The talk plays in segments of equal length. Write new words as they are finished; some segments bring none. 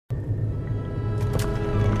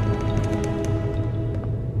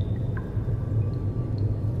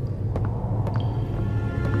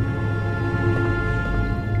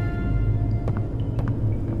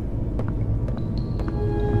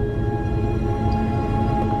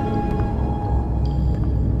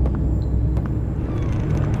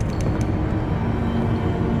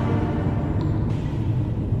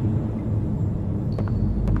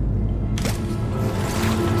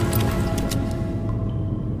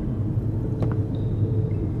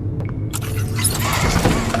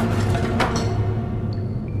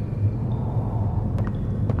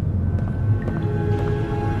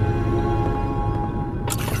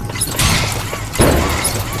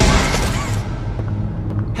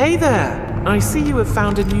Hey there! I see you have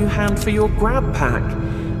found a new hand for your grab pack.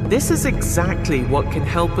 This is exactly what can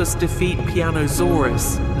help us defeat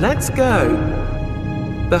Pianosaurus. Let's go!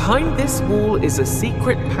 Behind this wall is a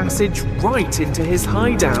secret passage right into his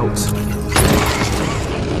hideout.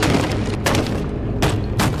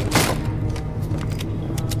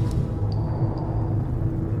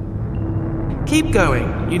 Keep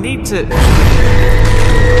going. You need to...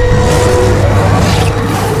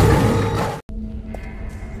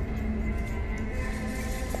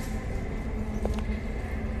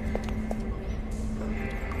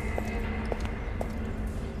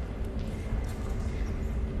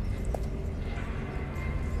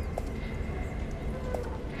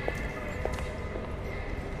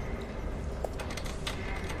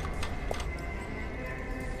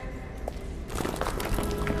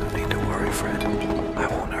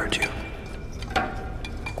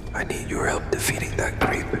 I need your help defeating that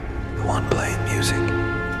creep, the one playing music.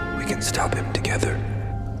 We can stop him together.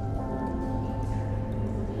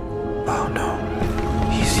 Oh no,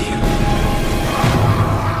 he's you.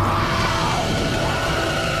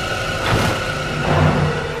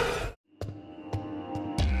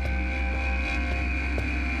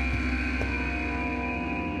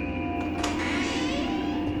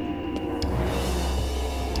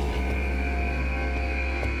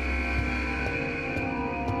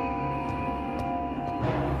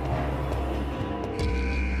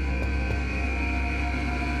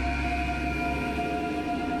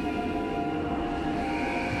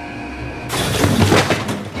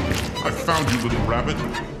 Found you, little rabbit.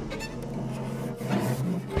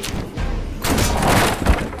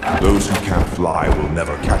 Those who can't fly will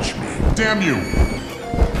never catch me. Damn you!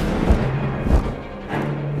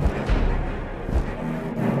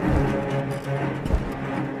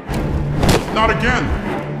 Not again!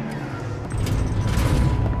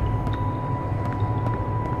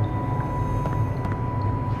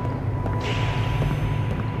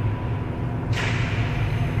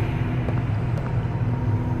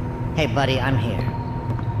 Hey buddy, I'm here.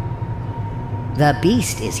 The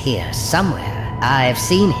beast is here somewhere. I've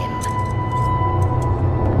seen him.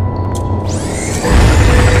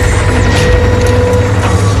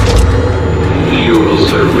 You will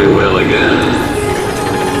serve me well again.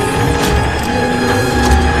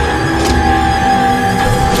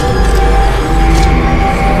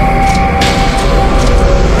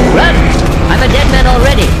 Run! I'm a dead man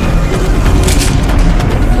already.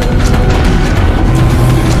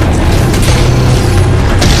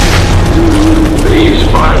 These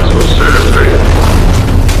parts will serve for you.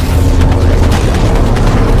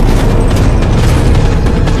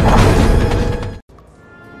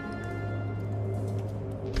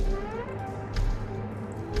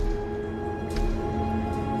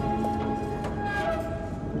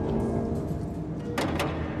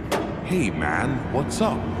 Hey man, what's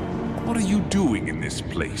up? What are you doing in this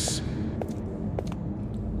place?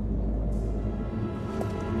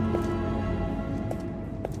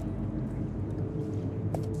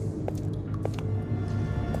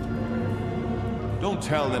 Don't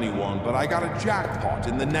tell anyone, but I got a jackpot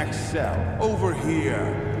in the next cell, over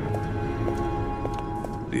here.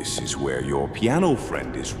 This is where your piano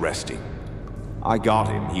friend is resting. I got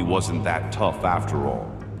him, he wasn't that tough after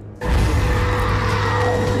all.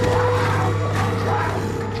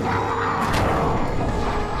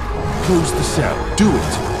 Close the cell, do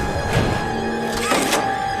it!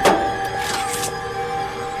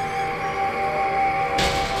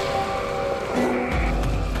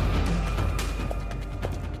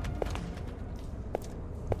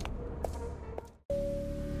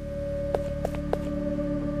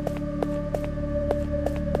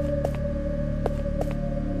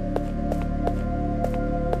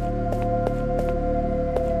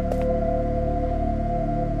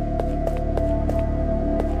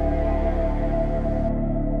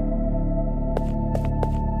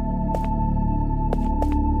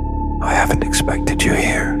 I haven't expected you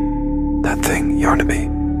here. That thing, Yarnaby,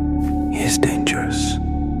 he is dangerous.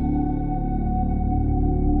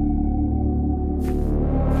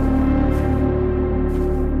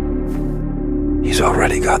 He's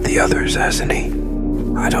already got the others, hasn't he?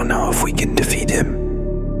 I don't know if we can defeat him.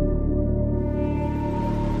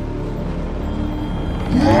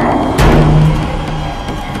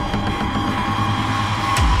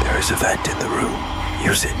 There is a vent in the room.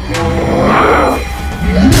 Use it.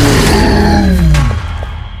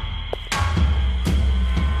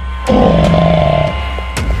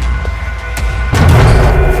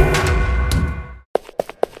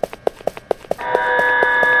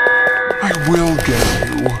 I will get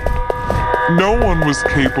you. No one was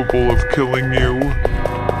capable of killing you,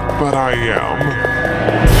 but I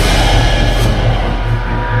am.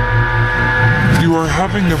 You are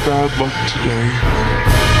having a bad luck today.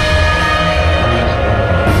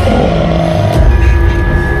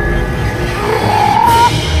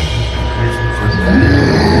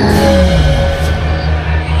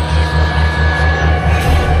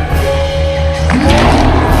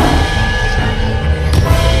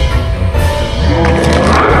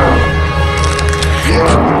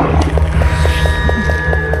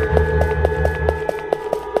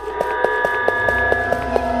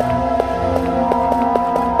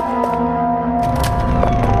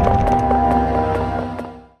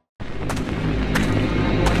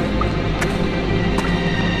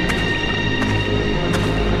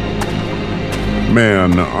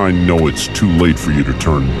 Man, I know it's too late for you to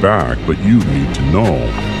turn back, but you need to know.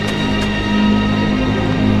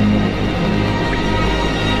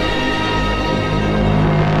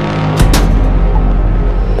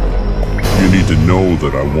 You need to know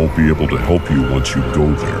that I won't be able to help you once you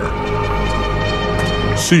go there.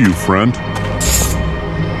 See you, friend.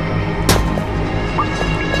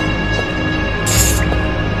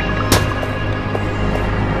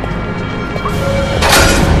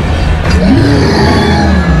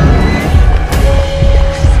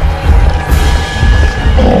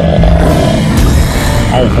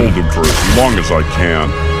 I'll hold him for as long as I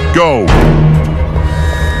can. Go!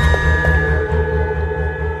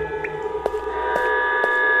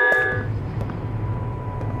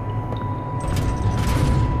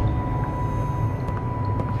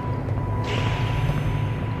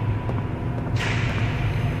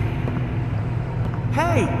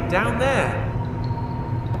 Hey, down there.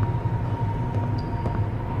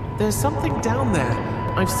 There's something down there.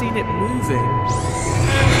 I've seen it moving.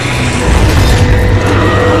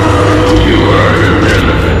 You are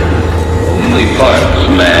irrelevant. Only parts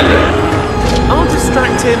matter. I'll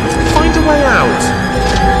distract him. Find a way out.